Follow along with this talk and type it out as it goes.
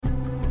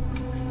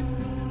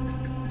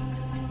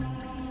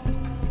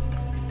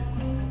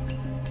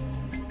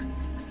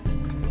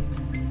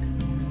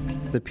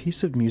The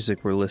piece of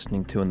music we're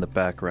listening to in the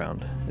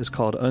background is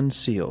called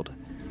Unsealed.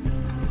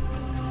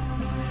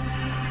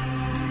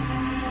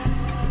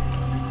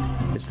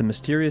 It's the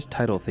mysterious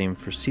title theme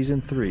for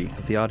Season 3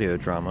 of the audio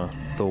drama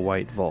The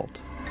White Vault.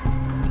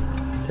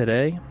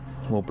 Today,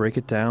 we'll break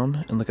it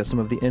down and look at some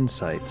of the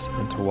insights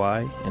into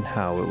why and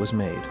how it was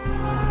made.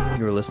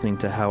 You are listening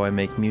to How I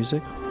Make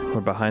Music,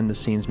 where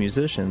behind-the-scenes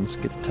musicians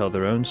get to tell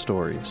their own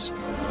stories.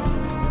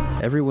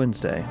 Every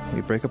Wednesday,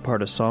 we break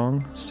apart a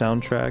song,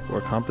 soundtrack,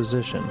 or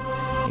composition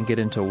and get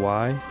into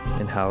why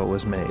and how it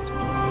was made.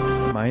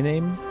 My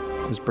name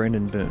is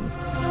Brandon Boone.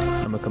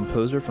 I'm a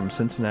composer from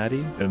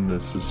Cincinnati, and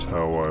this is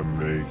how I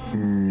make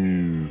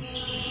music.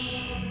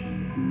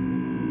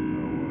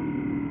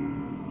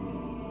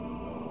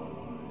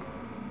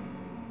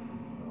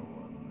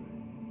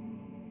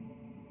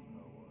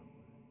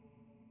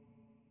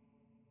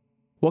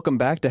 Welcome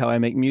back to How I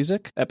Make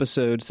Music,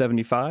 episode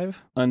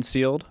 75,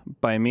 Unsealed,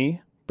 by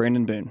me,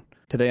 Brandon Boone.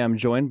 Today I'm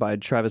joined by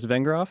Travis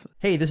Vengroff.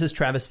 Hey, this is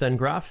Travis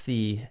Vengroff,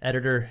 the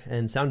editor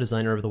and sound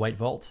designer of The White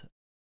Vault.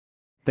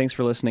 Thanks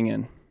for listening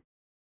in.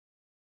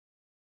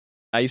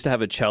 I used to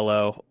have a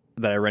cello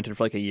that I rented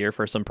for like a year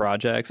for some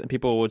projects, and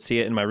people would see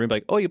it in my room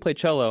like, oh, you play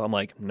cello? I'm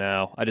like,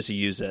 no, I just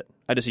use it.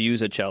 I just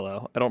use a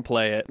cello. I don't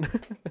play it.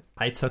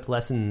 I took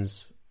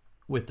lessons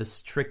with the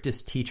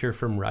strictest teacher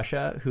from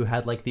Russia who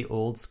had like the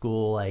old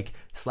school, like,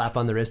 slap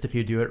on the wrist if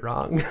you do it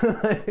wrong.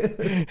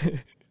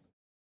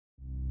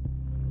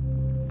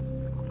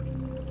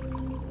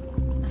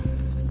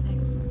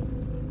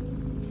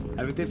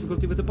 Having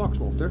difficulty with the box,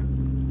 Walter?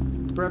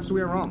 Perhaps we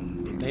are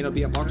wrong. It may not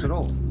be a box at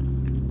all.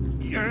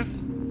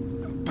 Yes,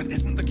 but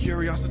isn't the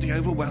curiosity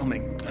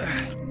overwhelming?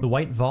 The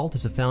White Vault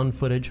is a found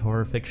footage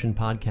horror fiction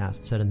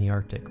podcast set in the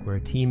Arctic, where a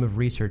team of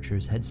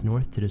researchers heads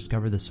north to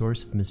discover the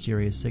source of a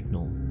mysterious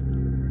signal.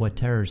 What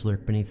terrors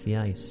lurk beneath the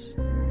ice?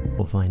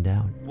 We'll find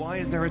out. Why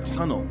is there a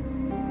tunnel?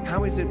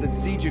 How is it that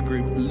Seizure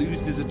Group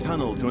loses a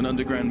tunnel to an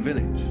underground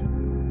village?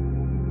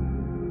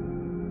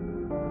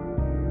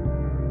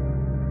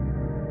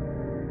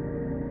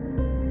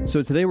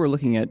 So today we're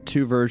looking at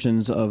two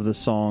versions of the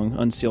song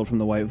Unsealed from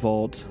the White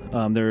Vault.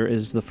 There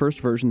is the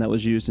first version that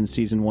was used in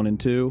Season 1 and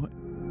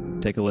 2.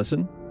 Take a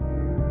listen.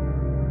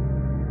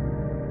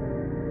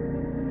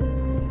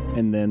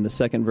 And then the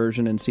second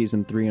version in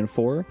Season 3 and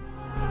 4.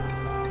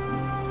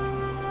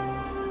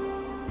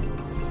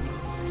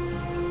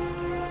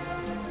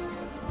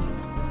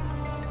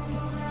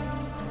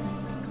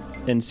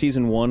 In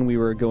Season 1, we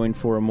were going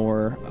for a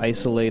more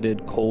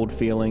isolated, cold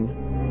feeling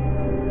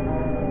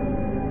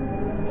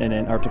in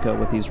Antarctica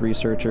with these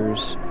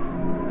researchers.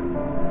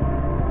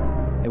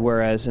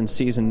 Whereas in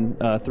Season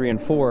 3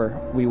 and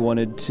 4, we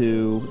wanted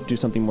to do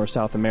something more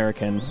South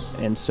American,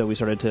 and so we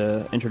started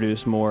to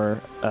introduce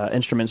more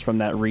instruments from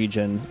that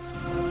region.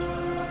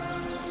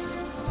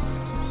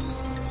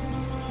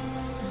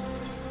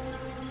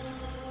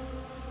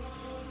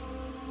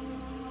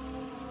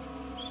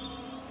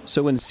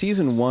 So in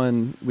Season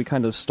 1, we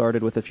kind of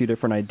started with a few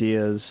different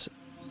ideas.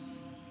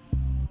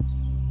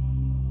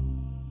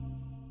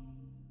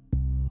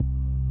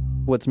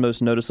 What's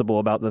most noticeable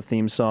about the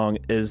theme song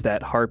is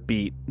that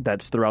heartbeat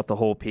that's throughout the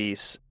whole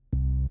piece.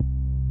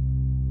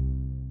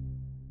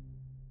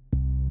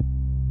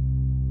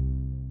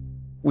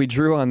 We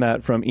drew on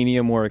that from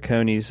Ennio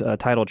Morricone's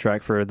title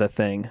track for The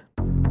Thing.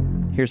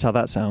 Here's how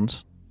that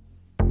sounds.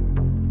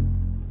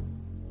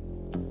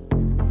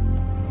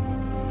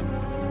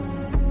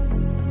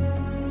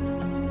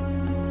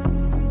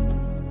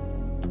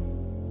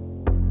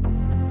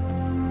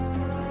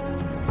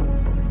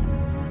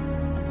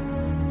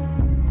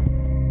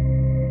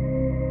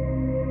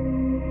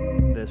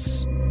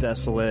 This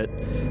desolate,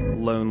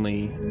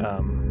 lonely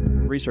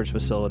research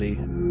facility.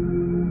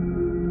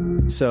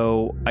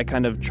 So I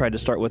kind of tried to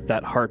start with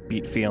that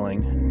heartbeat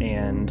feeling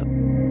and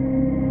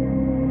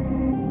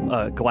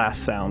glass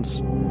sounds.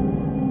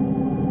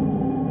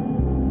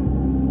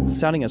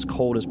 Sounding as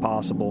cold as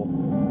possible,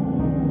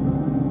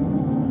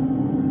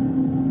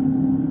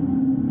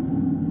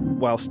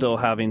 while still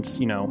having,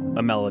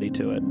 a melody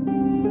to it.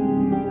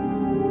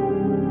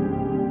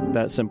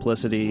 That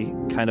simplicity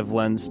kind of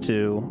lends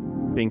to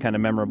being kind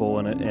of memorable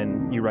in it,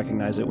 and you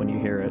recognize it when you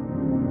hear it.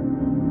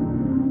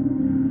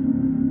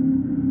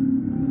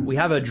 We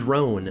have a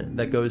drone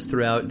that goes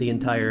throughout the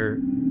entire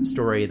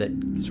story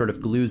that sort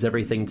of glues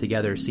everything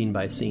together scene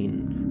by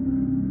scene.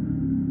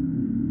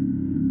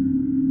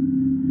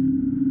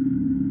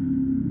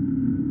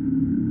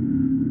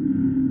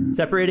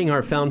 Separating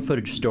our found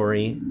footage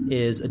story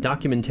is a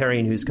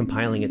documentarian who's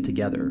compiling it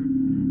together.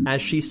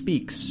 As she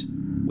speaks,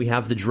 we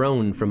have the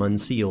drone from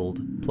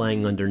Unsealed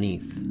playing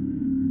underneath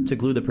to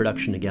glue the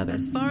production together.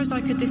 As far as I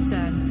could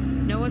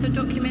discern, no other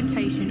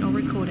documentation or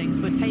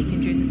recordings were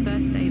taken during the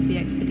first day of the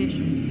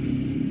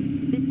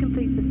expedition. This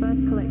completes the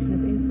first collection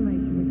of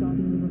information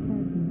regarding the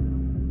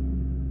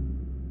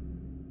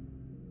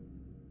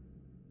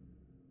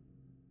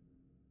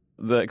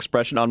repairs. The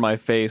expression on my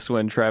face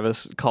when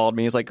Travis called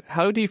me is like,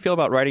 how do you feel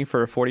about writing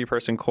for a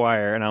 40-person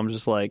choir? And I'm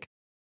just like,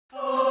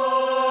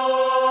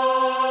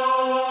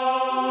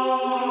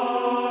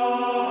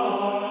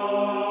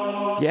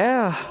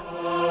 Yeah,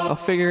 we'll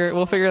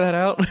figure that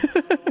out.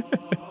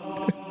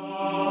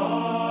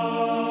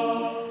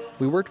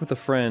 We worked with a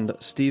friend,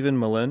 Stephen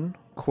Mullen,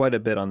 quite a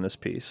bit on this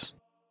piece.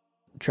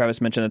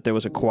 Travis mentioned that there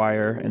was a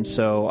choir, and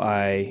so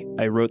I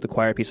wrote the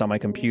choir piece on my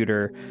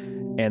computer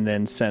and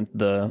then sent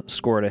the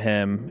score to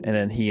him, and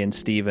then he and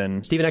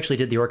Stephen actually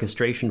did the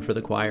orchestration for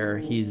the choir.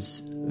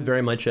 He's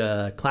very much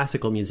a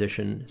classical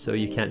musician, so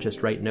you can't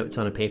just write notes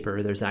on a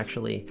paper. There's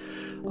actually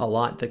a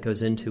lot that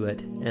goes into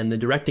it. And the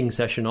directing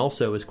session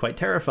also was quite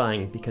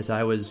terrifying because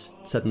I was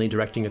suddenly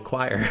directing a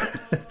choir.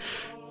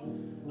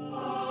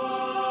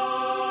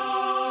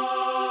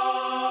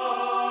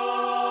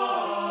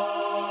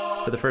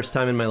 For the first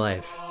time in my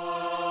life.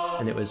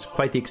 And it was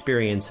quite the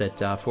experience at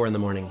 4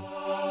 a.m.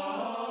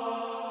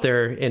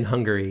 They're in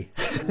Hungary.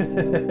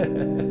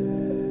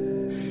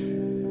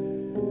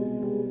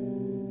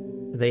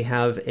 They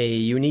have a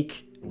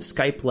unique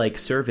Skype-like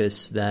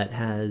service that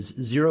has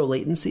zero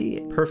latency,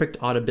 perfect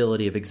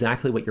audibility of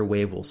exactly what your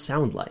wave will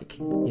sound like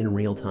in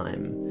real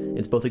time.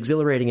 It's both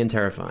exhilarating and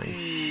terrifying.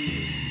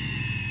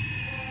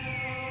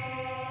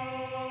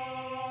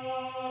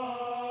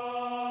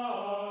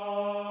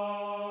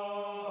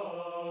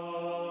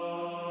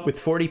 With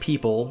 40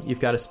 people, you've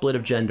got a split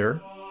of gender,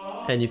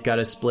 and you've got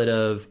a split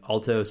of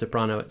alto,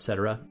 soprano,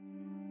 etc.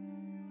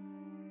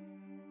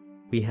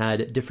 We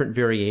had different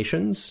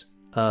variations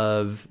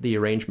of the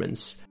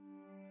arrangements.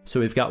 So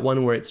we've got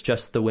one where it's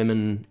just the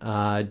women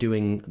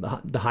doing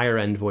the higher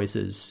end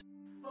voices,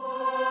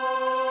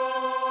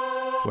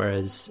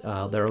 whereas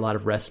there are a lot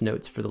of rest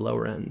notes for the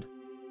lower end.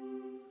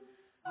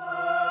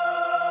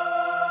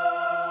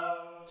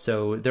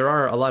 So there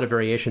are a lot of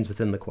variations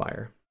within the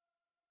choir.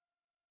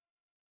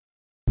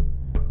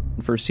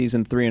 For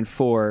season 3 and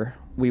 4,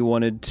 we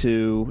wanted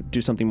to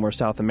do something more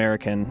South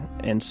American,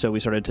 and so we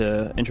started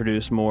to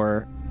introduce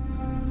more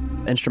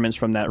instruments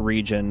from that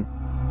region.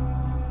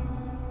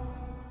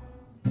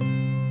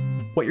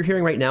 What you're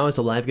hearing right now is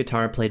a live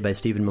guitar played by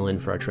Stephen Mullen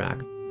for our track.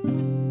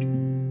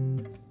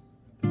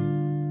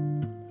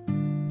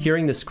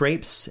 Hearing the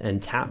scrapes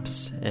and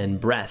taps and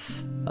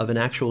breath of an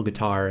actual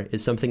guitar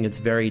is something that's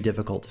very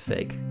difficult to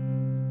fake,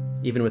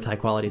 even with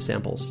high-quality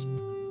samples.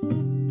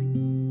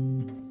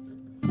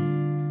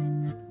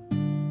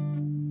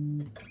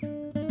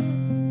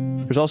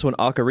 There's also an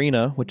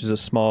ocarina, which is a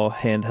small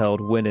handheld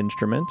wind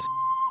instrument.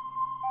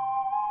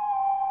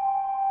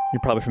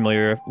 You're probably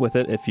familiar with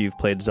it if you've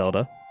played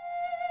Zelda.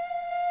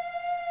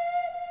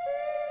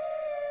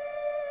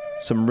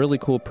 Some really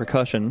cool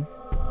percussion.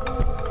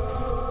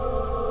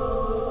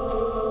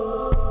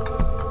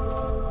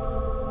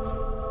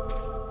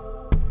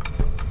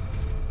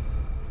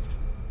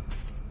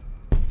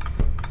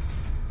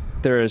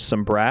 There is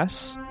some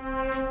brass.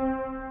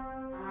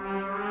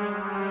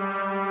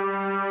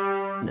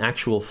 An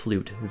actual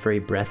flute, very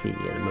breathy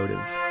and emotive.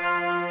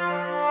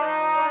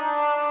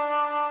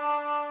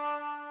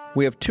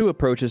 We have two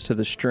approaches to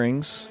the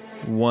strings.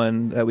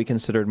 One that we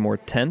considered more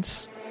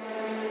tense,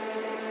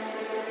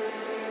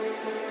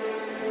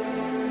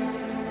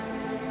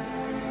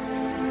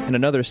 and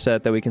another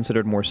set that we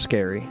considered more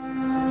scary.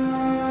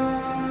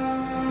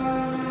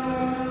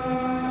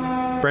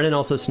 Brennan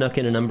also snuck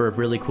in a number of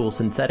really cool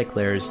synthetic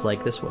layers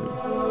like this one.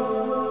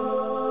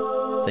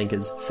 I think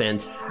is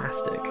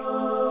fantastic.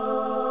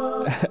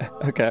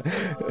 Okay.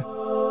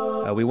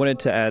 We wanted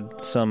to add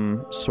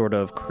some sort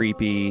of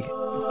creepy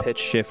pitch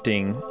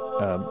shifting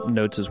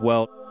notes as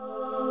well.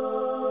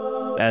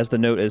 As the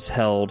note is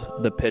held,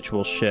 the pitch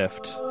will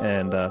shift,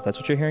 and that's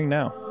what you're hearing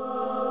now.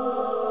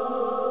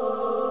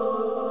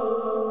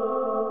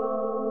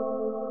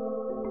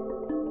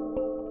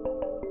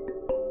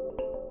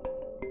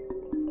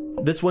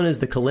 This one is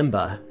the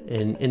kalimba,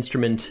 an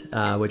instrument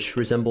which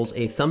resembles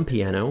a thumb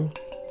piano.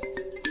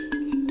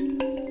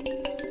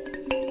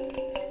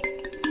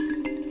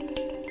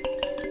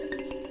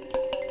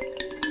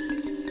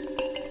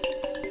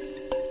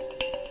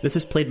 This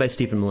is played by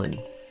Stephen Mullen.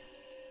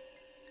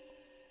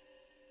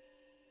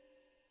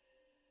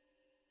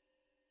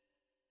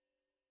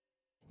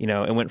 You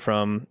know, it went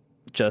from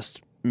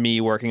just me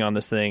working on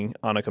this thing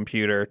on a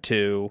computer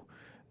to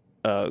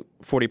a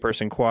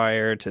 40-person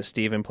choir to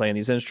Stephen playing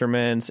these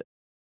instruments.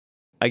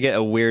 I get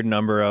a weird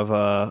number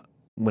of,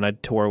 when I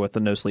tour with the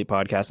No Sleep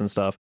podcast and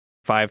stuff,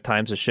 5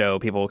 times a show,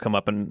 people will come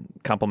up and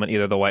compliment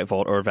either the White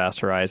Vault or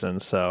Vast Horizon.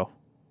 So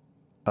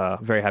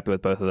very happy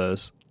with both of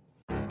those.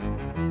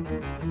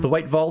 The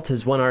White Vault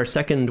has won our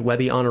second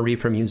Webby honoree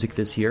for music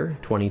this year,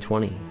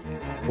 2020,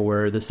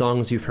 for the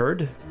songs you've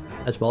heard,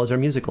 as well as our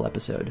musical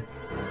episode.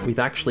 We've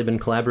actually been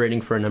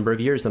collaborating for a number of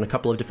years on a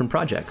couple of different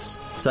projects,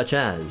 such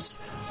as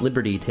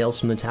Liberty, Tales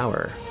from the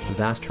Tower,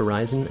 Vast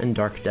Horizon, and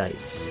Dark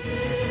Dice.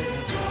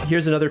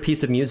 Here's another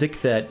piece of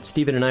music that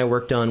Stephen and I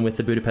worked on with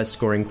the Budapest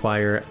Scoring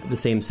Choir the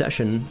same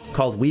session,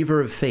 called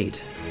Weaver of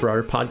Fate, for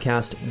our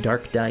podcast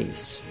Dark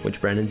Dice, which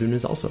Brandon Boone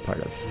is also a part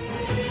of.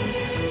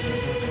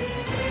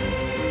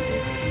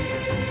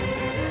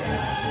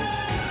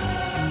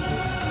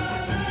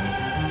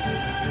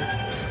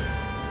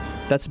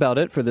 That's about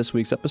it for this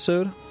week's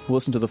episode. We'll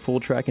listen to the full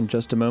track in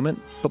just a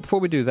moment, but before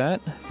we do that,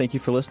 thank you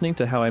for listening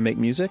to How I Make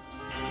Music.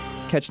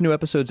 Catch new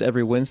episodes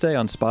every Wednesday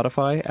on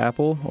Spotify,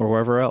 Apple, or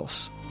wherever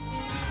else.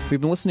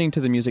 We've been listening to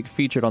the music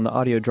featured on the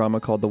audio drama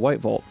called The White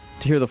Vault.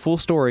 To hear the full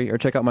story or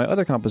check out my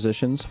other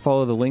compositions,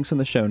 follow the links in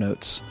the show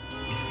notes.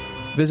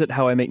 Visit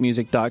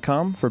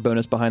howimakemusic.com for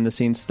bonus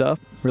behind-the-scenes stuff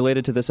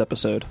related to this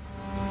episode.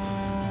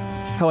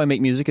 How I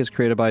Make Music is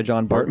created by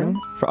John Bartman.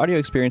 For audio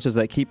experiences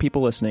that keep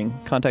people listening,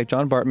 contact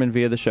John Bartman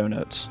via the show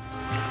notes.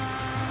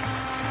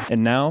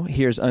 And now,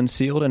 here's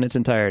Unsealed in its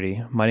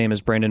entirety. My name is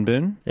Brandon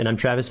Boone. And I'm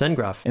Travis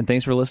Vengroff. And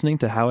thanks for listening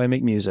to How I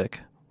Make Music.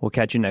 We'll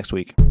catch you next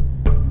week.